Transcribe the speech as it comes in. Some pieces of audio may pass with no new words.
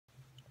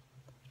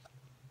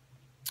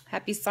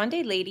Happy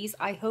Sunday, ladies.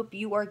 I hope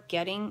you are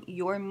getting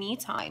your me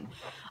time.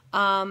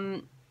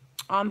 I'm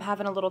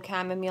having a little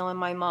chamomile in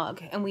my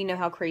mug, and we know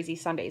how crazy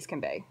Sundays can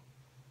be.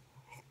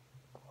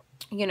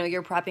 You know,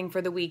 you're prepping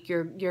for the week,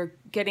 you're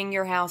getting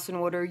your house in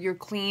order, you're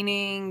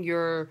cleaning,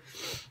 you're,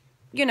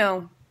 you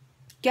know,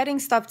 getting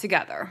stuff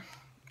together.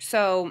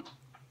 So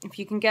if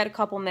you can get a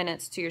couple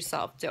minutes to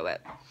yourself, do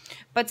it.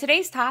 But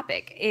today's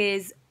topic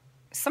is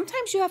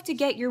sometimes you have to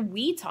get your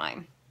we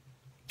time.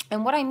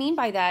 And what I mean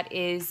by that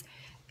is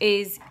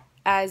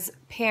as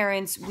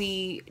parents,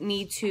 we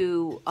need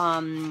to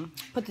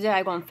put the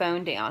daggone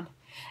phone down.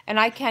 And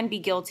I can be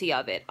guilty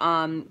of it.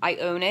 I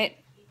own it.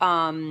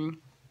 And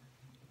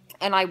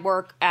I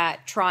work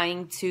at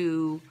trying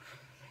to,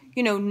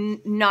 you know,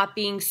 not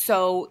being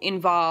so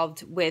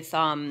involved with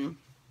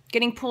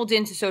getting pulled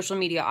into social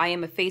media. I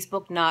am a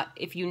Facebook nut.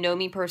 If you know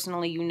me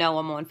personally, you know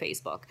I'm on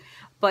Facebook.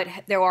 But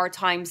there are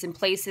times and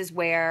places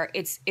where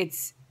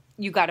it's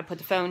you got to put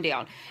the phone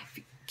down.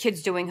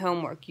 Kids doing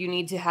homework, you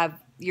need to have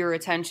your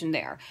attention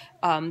there.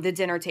 The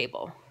dinner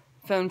table,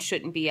 phone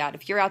shouldn't be out.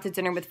 If you're out to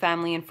dinner with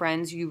family and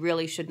friends, you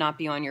really should not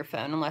be on your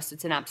phone unless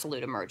it's an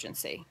absolute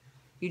emergency.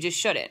 You just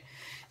shouldn't.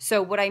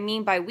 So what I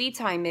mean by we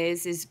time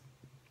is,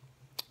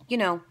 you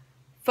know,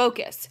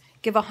 focus.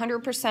 Give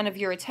 100% of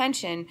your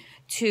attention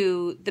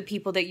to the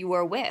people that you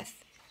are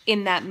with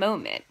in that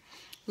moment.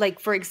 Like,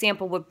 for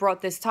example, what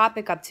brought this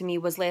topic up to me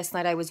was last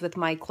night I was with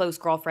my close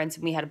girlfriends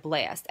and we had a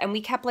blast. And we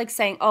kept like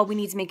saying, oh, we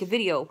need to make a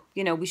video.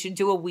 You know, we should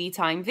do a we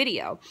time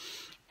video.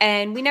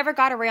 And we never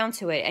got around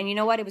to it. And you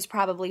know what? It was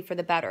probably for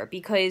the better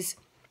because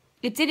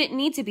it didn't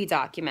need to be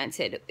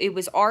documented. It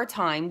was our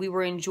time. We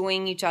were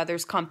enjoying each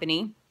other's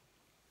company.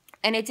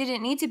 And it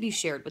didn't need to be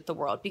shared with the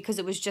world because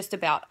it was just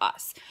about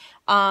us.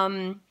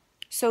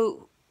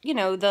 So, you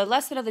know, the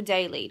lesson of the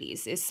day,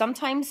 ladies, is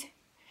sometimes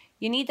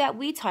you need that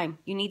we time.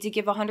 You need to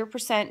give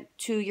 100%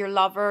 to your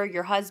lover,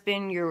 your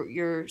husband,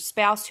 your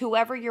spouse,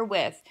 whoever you're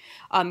with,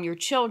 your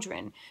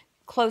children,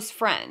 close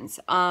friends.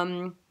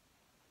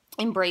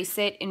 Embrace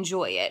it.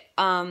 Enjoy it.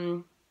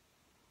 I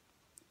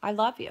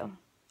love you.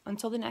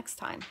 Until the next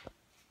time.